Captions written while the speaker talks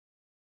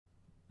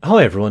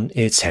Hi everyone,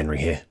 it's Henry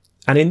here,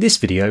 and in this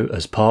video,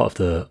 as part of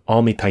the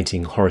Army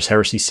Painting Horus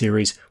Heresy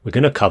series, we're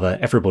going to cover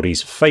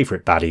everybody's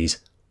favourite baddies,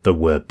 the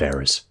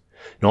Wordbearers.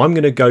 Now I'm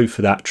going to go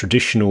for that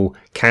traditional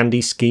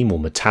candy scheme or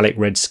metallic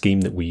red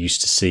scheme that we used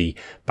to see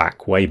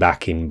way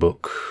back in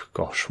book,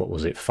 gosh, what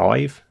was it,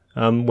 5?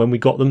 When we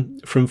got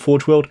them from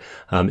Forge World.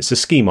 It's a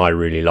scheme I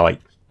really like,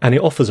 and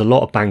it offers a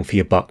lot of bang for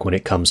your buck when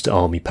it comes to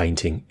army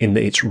painting, in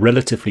that it's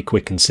relatively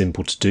quick and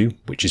simple to do,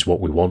 which is what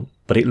we want,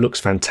 but it looks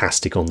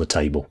fantastic on the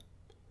table.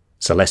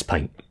 So let's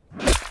paint.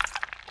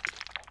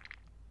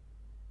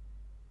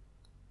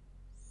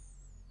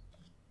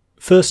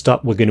 First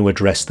up, we're going to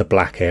address the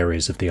black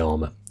areas of the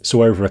armour.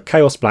 So over a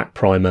Chaos Black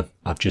primer,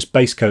 I've just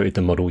base coated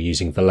the model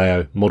using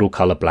Vallejo Model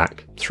Colour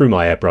Black through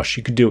my airbrush.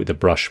 You could do it with a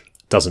brush,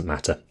 doesn't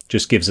matter.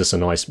 Just gives us a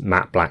nice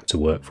matte black to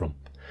work from.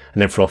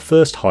 And then for our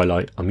first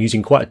highlight, I'm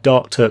using quite a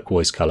dark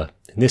turquoise colour.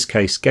 In this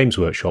case, Games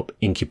Workshop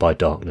Incubi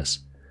Darkness.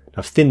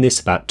 I've thinned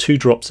this about 2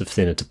 drops of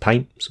thinner to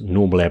paint, so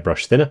normal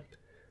airbrush thinner.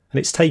 And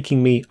it's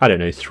taking me, I don't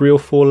know, 3 or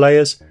 4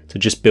 layers to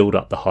just build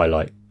up the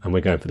highlight. And we're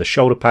going for the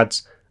shoulder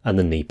pads and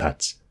the knee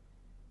pads.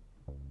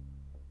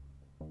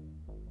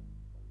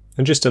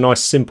 And just a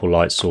nice simple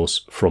light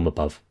source from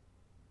above.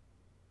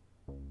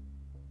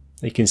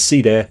 You can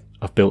see there,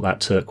 I've built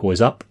that turquoise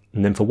up.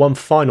 And then for one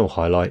final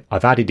highlight,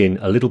 I've added in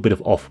a little bit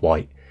of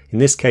off-white. In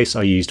this case,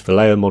 I used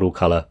Vallejo Model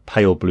Colour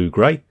Pale Blue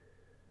Grey.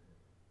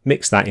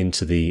 Mix that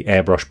into the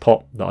airbrush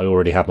pot that I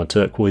already had my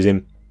turquoise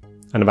in.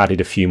 And I've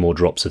added a few more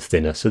drops of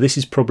thinner. So this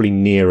is probably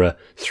nearer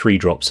 3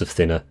 drops of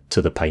thinner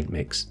to the paint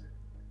mix.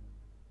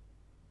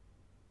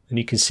 And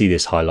you can see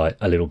this highlight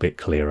a little bit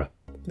clearer.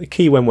 The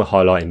key when we're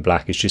highlighting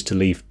black is just to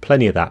leave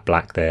plenty of that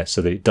black there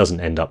so that it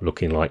doesn't end up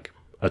looking like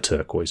a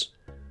turquoise.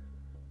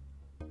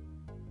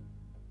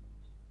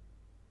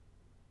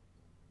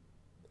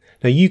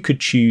 Now you could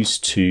choose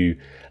to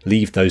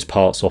leave those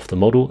parts off the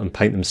model and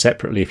paint them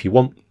separately if you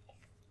want.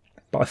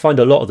 But I find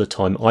a lot of the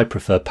time I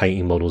prefer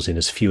painting models in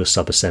as few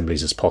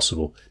sub-assemblies as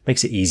possible.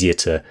 Makes it easier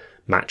to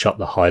match up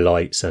the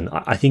highlights, and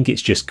I think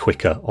it's just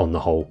quicker on the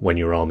whole when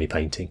you're army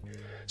painting.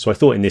 So I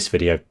thought in this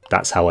video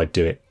that's how I'd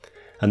do it.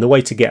 And the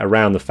way to get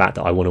around the fact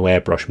that I want to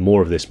airbrush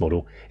more of this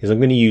model is I'm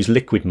going to use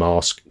liquid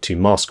mask to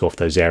mask off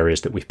those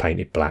areas that we've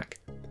painted black.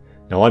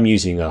 Now I'm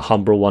using a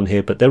Humbrol one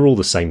here, but they're all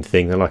the same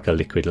thing, they're like a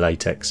liquid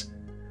latex.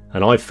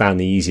 And I've found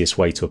the easiest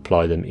way to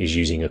apply them is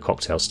using a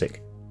cocktail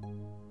stick.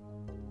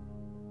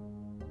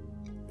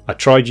 I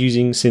tried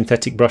using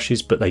synthetic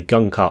brushes, but they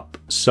gunk up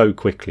so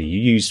quickly. You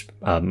use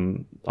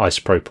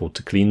isopropyl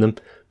to clean them,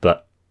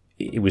 but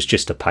it was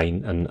just a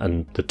pain,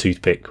 and the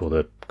toothpick or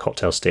the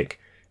cocktail stick,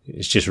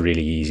 it's just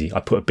really easy. I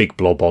put a big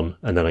blob on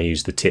and then I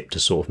use the tip to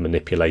sort of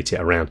manipulate it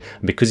around.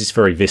 And because it's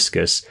very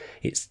viscous,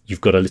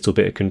 you've got a little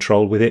bit of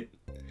control with it.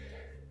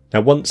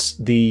 Now once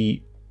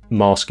the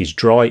mask is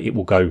dry, it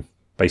will go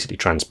basically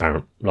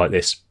transparent like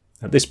this.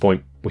 At this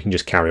point, we can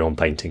just carry on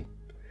painting.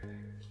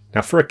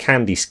 Now for a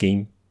candy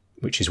scheme,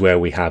 which is where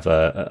we have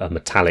a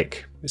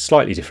metallic, it's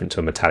slightly different to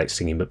a metallic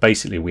scheme, but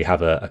basically we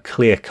have a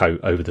clear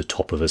coat over the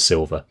top of a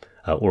silver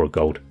or a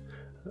gold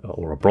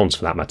or a bronze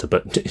for that matter,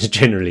 but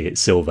generally it's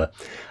silver.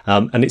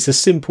 And it's a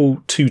simple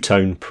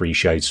 2-tone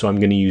pre-shade, so I'm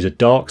going to use a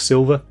dark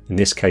silver, in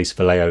this case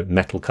Vallejo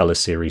Metal Colour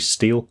Series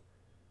Steel.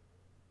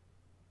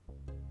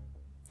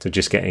 So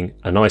just getting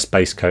a nice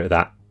base coat of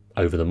that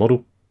over the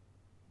model.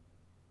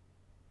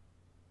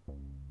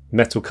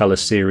 Metal Colour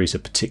Series are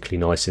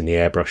particularly nice in the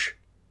airbrush,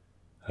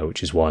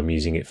 which is why I'm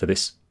using it for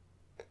this.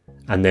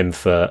 And then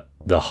for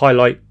the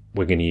highlight,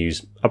 we're going to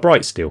use a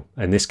bright steel.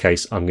 In this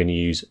case, I'm going to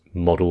use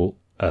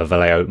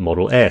Vallejo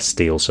Model Air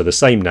Steel. So the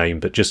same name,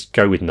 but just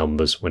go with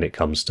numbers when it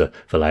comes to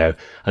Vallejo.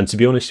 And to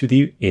be honest with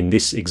you, in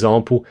this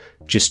example,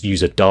 just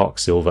use a dark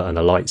silver and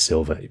a light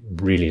silver. It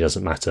really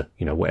doesn't matter.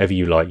 You know, whatever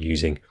you like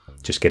using,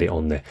 just get it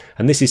on there.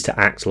 And this is to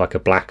act like a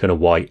black and a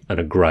white and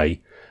a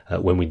grey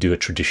when we do a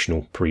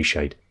traditional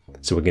pre-shade.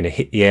 So we're going to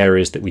hit the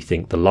areas that we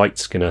think the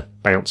light's going to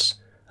bounce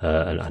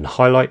and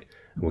highlight,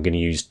 and we're going to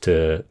use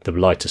the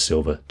lighter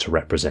silver to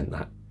represent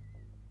that.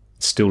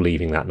 Still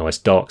leaving that nice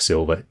dark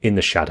silver in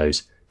the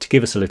shadows to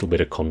give us a little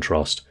bit of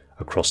contrast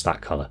across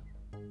that colour.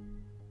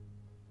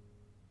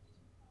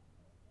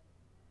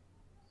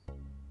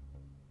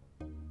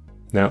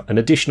 Now an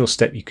additional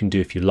step you can do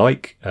if you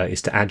like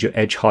is to add your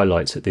edge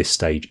highlights at this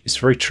stage. It's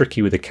very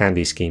tricky with a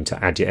candy scheme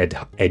to add your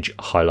edge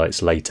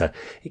highlights later.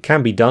 It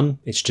can be done,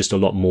 it's just a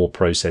lot more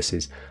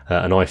processes,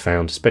 and I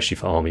found, especially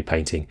for army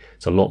painting,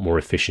 it's a lot more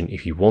efficient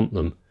if you want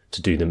them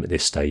to do them at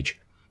this stage.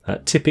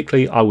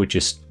 Typically I would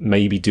just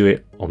maybe do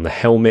it on the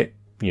helmet,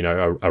 you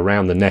know,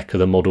 around the neck of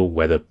the model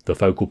where the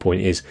focal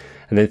point is,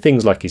 and then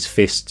things like his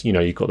fist, you know,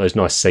 you've got those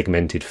nice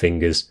segmented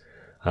fingers.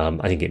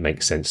 I think it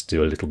makes sense to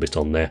do a little bit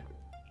on there.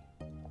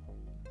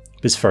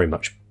 It's very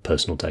much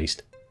personal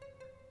taste.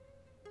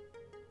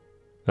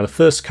 Now the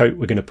first coat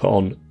we're going to put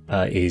on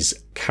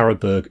is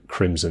Carroburg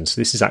Crimson.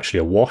 So this is actually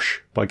a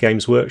wash by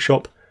Games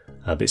Workshop,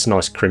 but it's a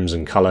nice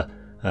crimson colour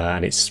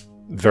and it's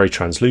very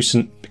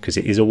translucent because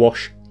it is a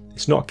wash.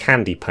 It's not a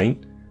candy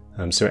paint,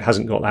 so it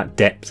hasn't got that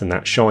depth and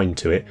that shine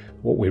to it.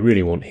 What we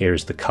really want here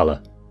is the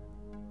colour.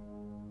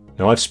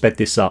 Now I've sped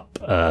this up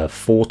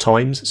 4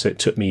 times, so it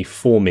took me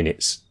 4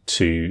 minutes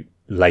to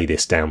lay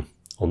this down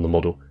on the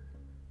model.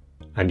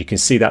 And you can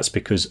see that's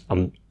because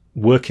I'm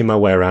working my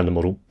way around the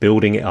model,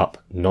 building it up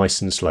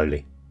nice and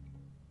slowly.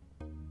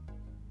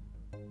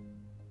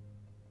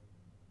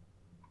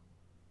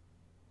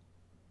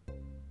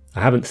 I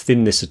haven't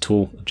thinned this at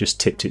all, I've just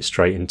tipped it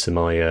straight into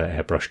my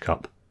airbrush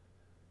cup.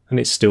 And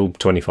it's still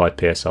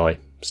 25 psi,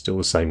 still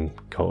the same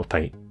coat of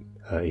paint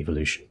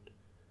evolution.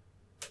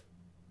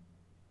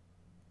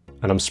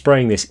 And I'm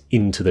spraying this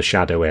into the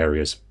shadow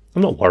areas.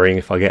 I'm not worrying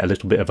if I get a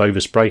little bit of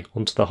overspray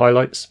onto the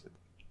highlights,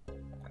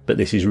 but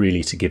this is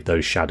really to give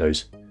those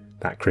shadows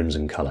that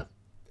crimson colour.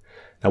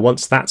 Now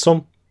once that's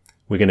on,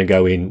 we're going to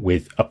go in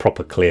with a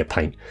proper clear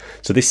paint.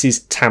 So this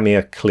is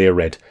Tamiya Clear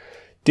Red.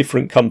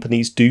 Different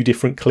companies do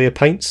different clear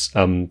paints.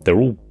 They're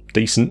all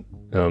decent,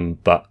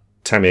 but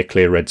Tamiya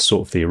Clear Red's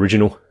sort of the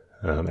original.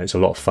 It's a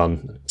lot of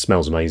fun. It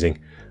smells amazing,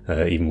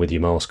 even with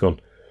your mask on.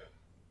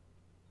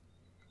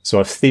 So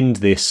I've thinned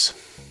this,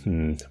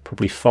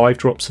 probably 5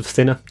 drops of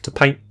thinner to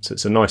paint, so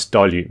it's a nice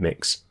dilute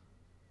mix.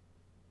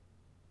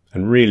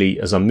 And really,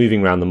 as I'm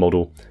moving around the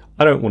model,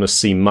 I don't want to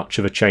see much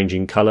of a change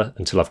in colour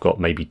until I've got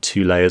maybe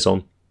 2 layers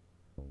on.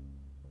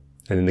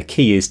 And then the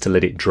key is to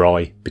let it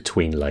dry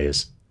between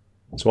layers.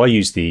 So I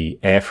use the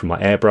air from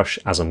my airbrush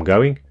as I'm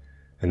going,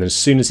 and then as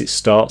soon as it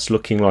starts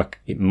looking like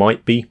it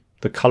might be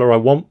the colour I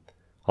want,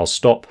 I'll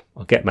stop,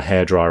 I'll get my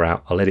hairdryer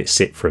out, I'll let it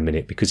sit for a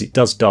minute because it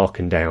does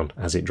darken down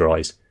as it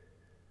dries.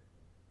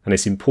 And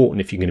it's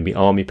important if you're going to be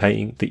army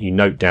painting that you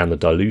note down the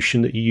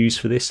dilution that you use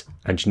for this,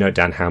 and you note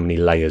down how many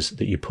layers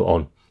that you put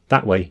on.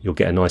 That way you'll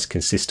get a nice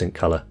consistent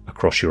colour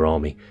across your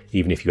army,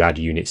 even if you add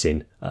units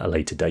in at a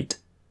later date.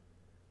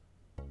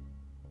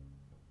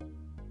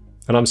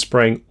 And I'm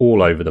spraying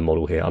all over the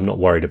model here. I'm not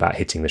worried about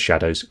hitting the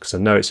shadows because I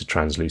know it's a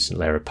translucent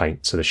layer of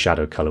paint, so the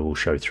shadow colour will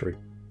show through.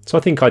 So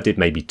I think I did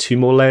maybe 2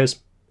 more layers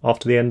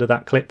after the end of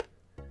that clip,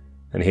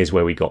 and here's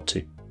where we got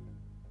to.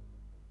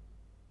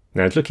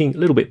 Now it's looking a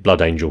little bit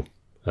Blood Angel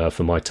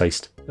for my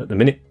taste at the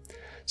minute.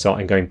 So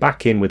I'm going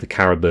back in with the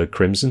Carroburg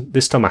Crimson.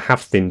 This time I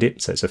have thinned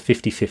it, so it's a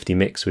 50-50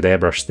 mix with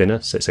airbrush thinner,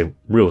 so it's a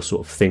real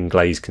sort of thin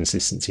glaze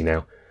consistency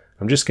now.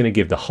 I'm just going to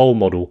give the whole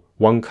model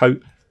 1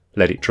 coat,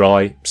 let it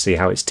dry, see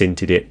how it's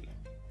tinted it,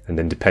 and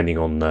then depending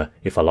on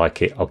if I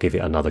like it, I'll give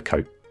it another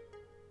coat.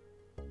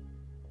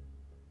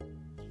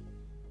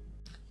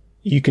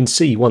 You can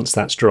see once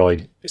that's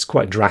dried, it's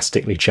quite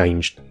drastically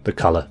changed the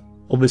colour.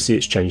 Obviously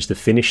it's changed the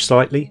finish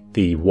slightly.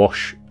 The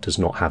wash does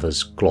not have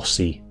as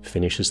glossy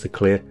finish as the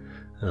clear,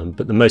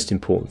 but the most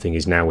important thing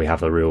is now we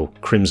have a real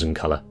crimson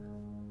colour,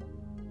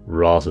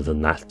 rather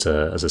than that,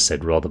 as I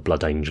said, rather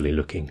Blood Angel-y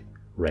looking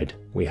red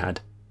we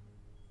had.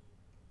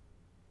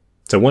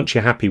 So once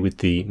you're happy with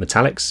the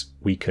metallics,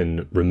 we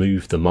can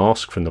remove the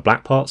mask from the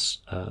black parts.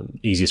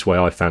 Easiest way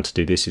I've found to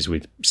do this is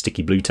with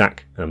sticky blue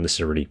tack. This is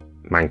a really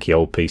manky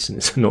old piece and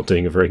it's not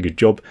doing a very good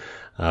job.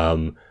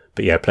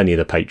 But yeah, plenty of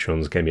the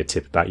patrons gave me a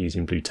tip about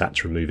using blue tack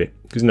to remove it.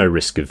 There's no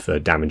risk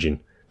of damaging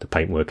the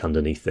paintwork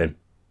underneath them.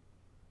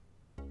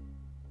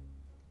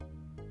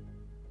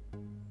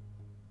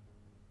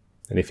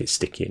 And if it's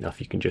sticky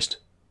enough, you can just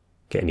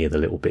get any of the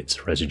little bits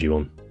of residue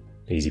on.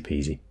 Easy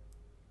peasy.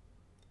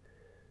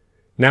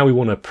 Now we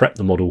want to prep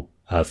the model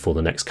for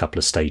the next couple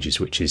of stages,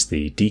 which is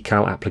the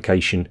decal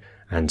application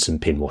and some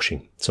pin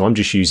washing. So I'm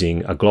just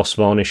using a gloss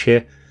varnish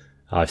here.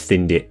 I've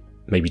thinned it,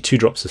 maybe 2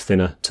 drops of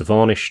thinner to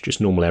varnish, just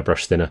normal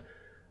airbrush thinner,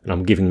 and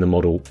I'm giving the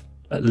model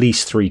at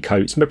least 3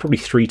 coats, but probably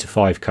 3 to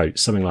 5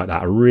 coats, something like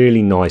that. A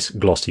really nice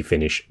glossy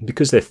finish.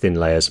 Because they're thin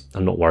layers,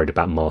 I'm not worried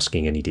about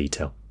masking any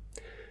detail.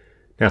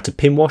 Now to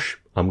pin wash,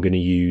 I'm going to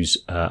use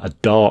a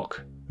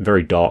dark,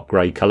 very dark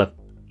grey colour.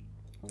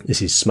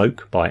 This is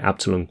Smoke by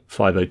Absalom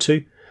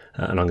 502,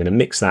 and I'm going to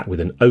mix that with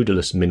an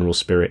odourless mineral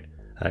spirit.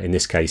 In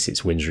this case,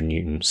 it's Winsor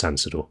Newton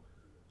Sansador.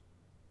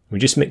 We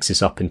just mix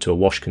this up into a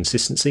wash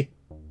consistency,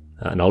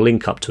 and I'll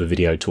link up to a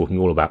video talking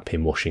all about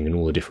pin washing and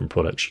all the different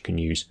products you can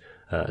use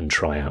and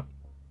try out.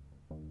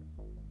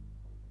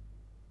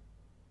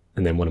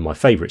 And then one of my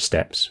favourite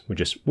steps, we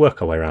just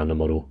work our way around the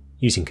model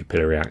using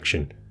capillary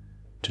action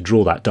to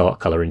draw that dark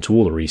colour into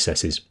all the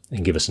recesses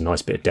and give us a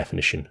nice bit of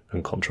definition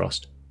and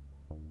contrast.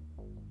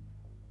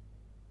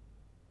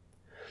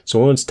 So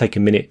I want to take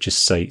a minute just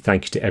to say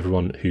thank you to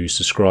everyone who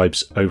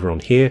subscribes over on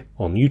here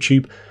on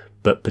YouTube,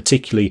 but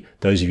particularly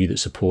those of you that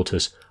support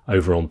us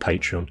over on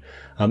Patreon.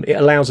 It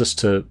allows us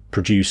to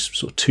produce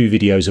sort of 2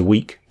 videos a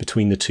week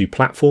between the 2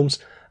 platforms,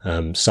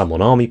 some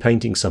on army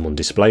painting, some on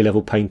display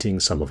level painting,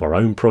 some of our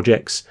own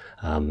projects.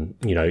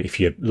 You know, if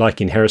you're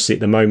liking Heresy at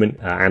the moment,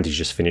 Andy's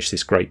just finished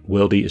this great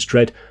World Eater's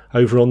Dread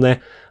over on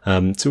there.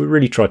 So we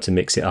really tried to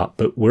mix it up,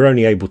 but we're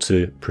only able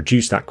to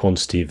produce that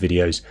quantity of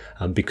videos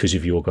because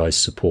of your guys'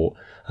 support.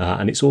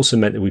 And it's also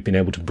meant that we've been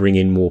able to bring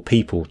in more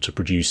people to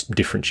produce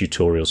different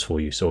tutorials for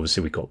you. So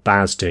obviously we've got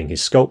Baz doing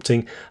his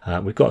sculpting.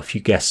 We've got a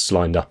few guests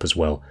lined up as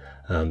well.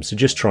 So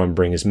just try and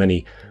bring as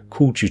many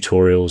cool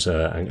tutorials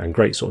and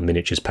great sort of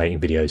miniatures painting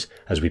videos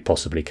as we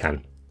possibly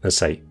can.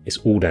 As I say, it's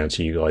all down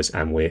to you guys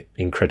and we're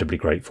incredibly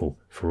grateful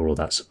for all of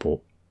that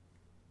support.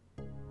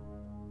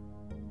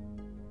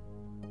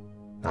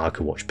 I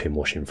could watch pin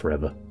washing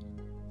forever.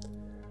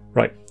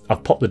 Right,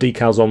 I've popped the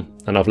decals on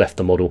and I've left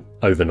the model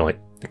overnight.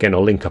 Again,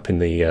 I'll link up in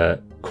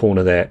the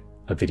corner there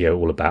a video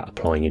all about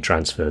applying your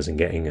transfers and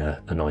getting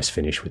a nice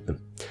finish with them.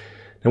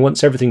 Now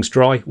once everything's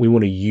dry, we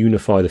want to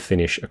unify the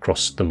finish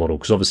across the model,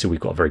 because obviously we've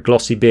got very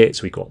glossy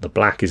bits, we've got the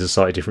black is a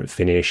slightly different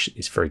finish,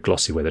 it's very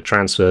glossy where the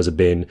transfers have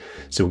been,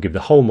 so we'll give the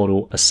whole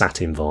model a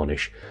satin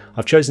varnish.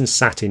 I've chosen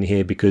satin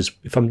here because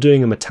if I'm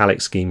doing a metallic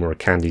scheme or a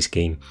candy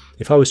scheme,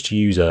 if I was to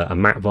use a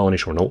matte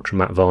varnish or an ultra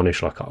matte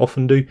varnish like I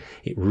often do,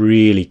 it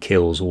really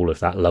kills all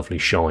of that lovely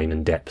shine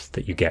and depth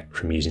that you get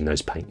from using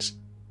those paints.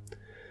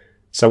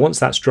 So once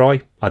that's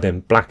dry, I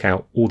then black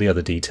out all the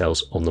other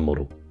details on the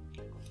model.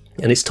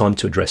 And it's time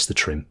to address the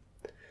trim.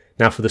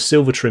 Now for the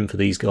silver trim for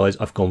these guys,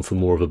 I've gone for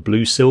more of a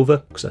blue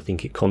silver because I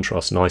think it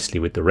contrasts nicely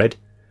with the red.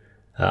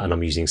 And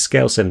I'm using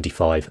scale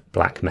 75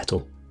 black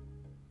metal.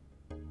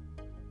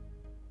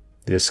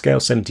 The scale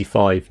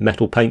 75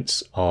 metal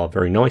paints are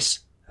very nice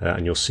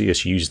and you'll see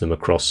us use them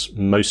across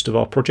most of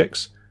our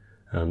projects.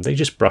 They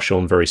just brush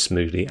on very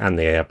smoothly and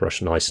they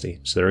airbrush nicely,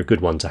 so they're a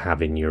good one to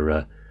have in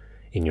your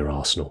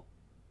arsenal.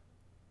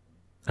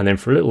 And then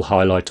for a little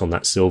highlight on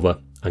that silver,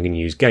 I'm going to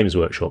use Games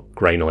Workshop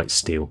Grey Knight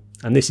Steel,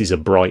 and this is a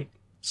bright,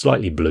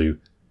 slightly blue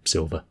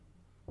silver.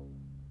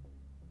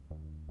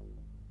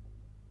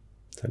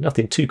 So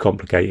nothing too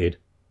complicated,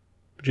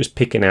 but just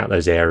picking out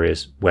those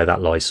areas where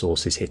that light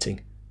source is hitting.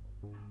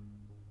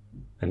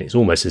 And it's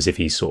almost as if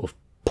he's sort of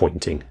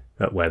pointing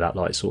at where that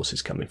light source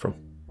is coming from.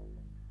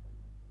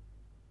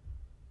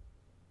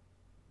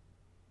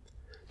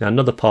 Now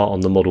another part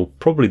on the model,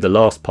 probably the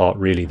last part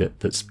really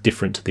that's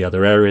different to the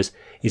other areas,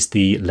 is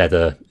the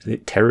leather, is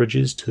it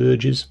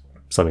terges,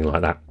 something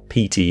like that,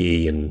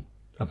 PTE and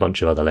a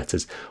bunch of other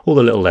letters, all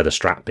the little leather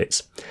strap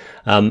bits.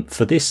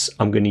 For this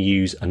I'm going to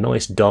use a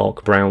nice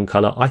dark brown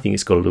colour. I think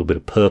it's got a little bit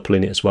of purple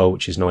in it as well,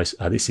 which is nice.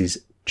 This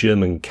is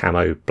German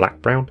camo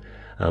black brown.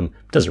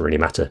 Doesn't really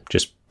matter,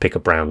 just pick a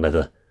brown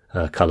leather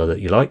colour that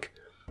you like.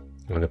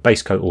 I'm going to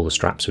base coat all the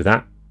straps with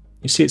that.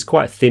 You see it's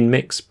quite a thin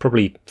mix,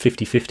 probably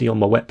 50-50 on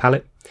my wet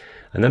palette.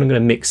 And then I'm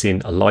going to mix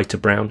in a lighter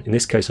brown. In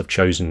this case I've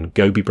chosen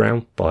Gobi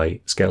Brown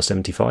by scale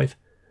 75.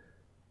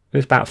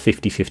 It's about a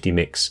 50-50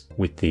 mix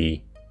with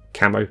the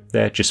camo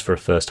there, just for a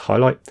first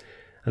highlight.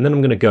 And then I'm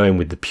going to go in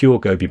with the pure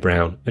Gobi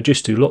Brown and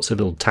just do lots of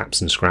little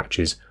taps and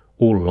scratches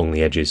all along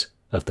the edges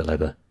of the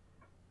leather.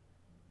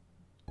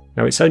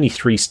 Now it's only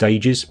 3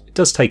 stages. It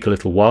does take a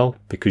little while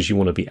because you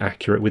want to be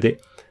accurate with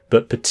it.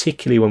 But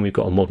particularly when we've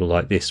got a model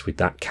like this with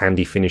that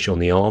candy finish on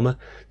the armour,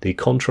 the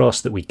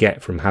contrast that we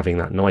get from having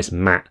that nice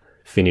matte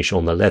finish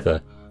on the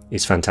leather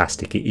is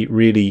fantastic. It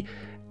really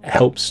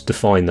helps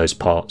define those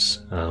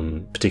parts,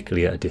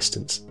 particularly at a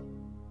distance.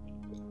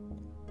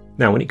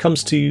 Now when it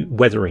comes to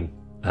weathering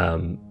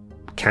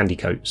candy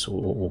coats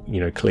or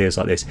clears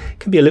like this, it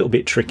can be a little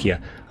bit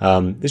trickier.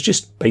 There's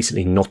just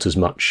basically not as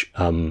much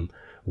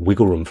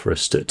wiggle room for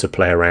us to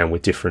play around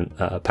with different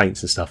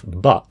paints and stuff,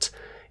 but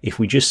if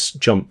we just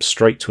jump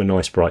straight to a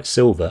nice bright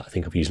silver, I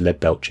think I've used Lead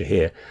Belcher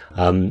here,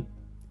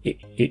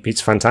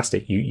 it's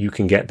fantastic. You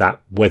can get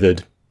that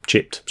weathered,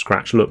 chipped,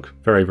 scratched look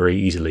very, very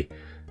easily.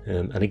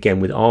 And again,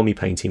 with army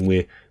painting,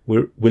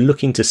 we're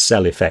looking to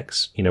sell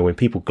effects. When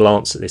people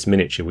glance at this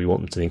miniature, we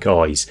want them to think,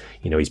 oh, he's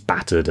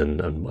battered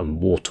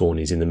and war torn,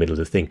 he's in the middle of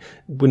the thing.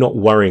 We're not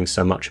worrying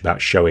so much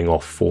about showing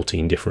off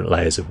 14 different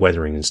layers of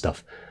weathering and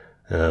stuff.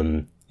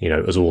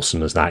 As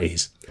awesome as that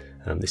is,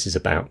 this is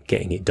about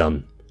getting it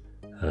done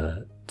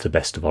to the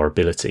best of our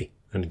ability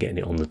and getting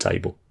it on the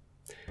table.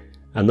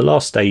 And the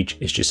last stage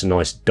is just a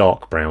nice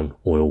dark brown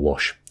oil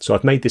wash. So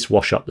I've made this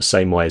wash up the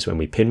same way as when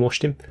we pin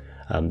washed him.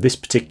 This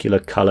particular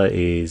colour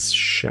is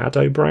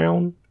Shadow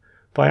Brown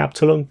by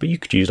Abtalon, but you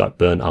could use like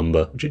Burnt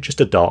Umber,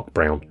 just a dark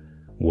brown,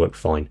 work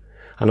fine.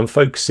 And I'm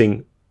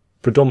focusing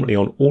predominantly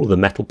on all of the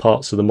metal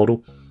parts of the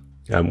model,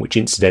 which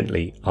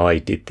incidentally I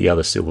did the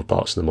other silver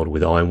parts of the model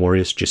with Iron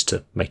Warriors just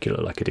to make it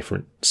look like a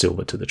different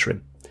silver to the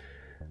trim.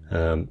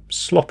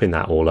 Slopping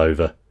that all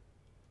over,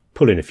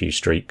 pull in a few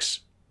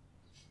streaks,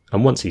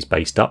 and once he's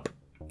based up,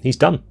 he's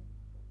done.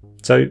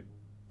 So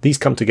these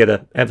come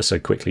together ever so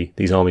quickly,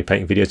 these army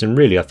painting videos, and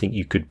really I think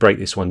you could break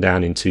this one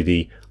down into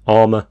the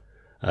armour,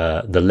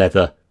 the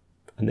leather,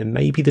 and then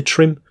maybe the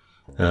trim,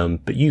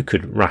 but you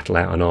could rattle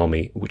out an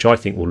army which I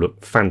think will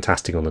look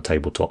fantastic on the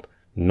tabletop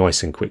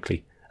nice and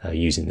quickly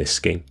using this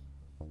scheme.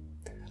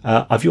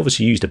 I've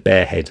obviously used a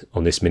bear head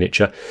on this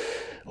miniature,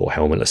 or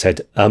helmetless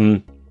head.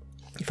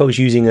 If I was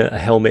using a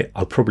helmet,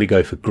 I'd probably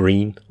go for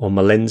green on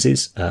my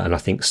lenses, and I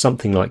think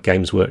something like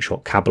Games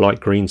Workshop Cabalite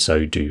green,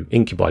 so do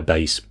Incubi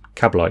base,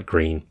 Cabalite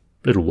green,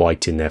 little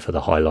white in there for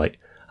the highlight,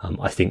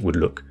 I think would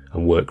look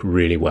and work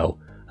really well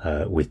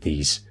with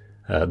these,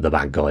 the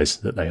bad guys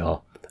that they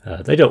are.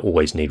 They don't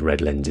always need red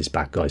lenses,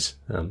 bad guys.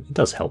 It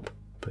does help,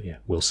 but yeah,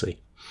 we'll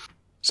see.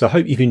 So I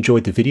hope you've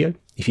enjoyed the video.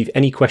 If you've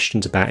any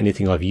questions about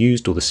anything I've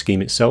used or the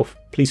scheme itself,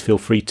 please feel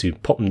free to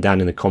pop them down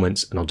in the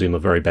comments and I'll do my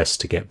very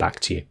best to get back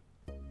to you.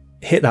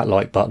 Hit that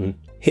like button,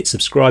 hit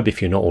subscribe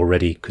if you're not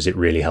already, because it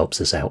really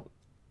helps us out.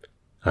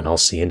 And I'll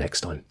see you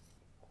next time.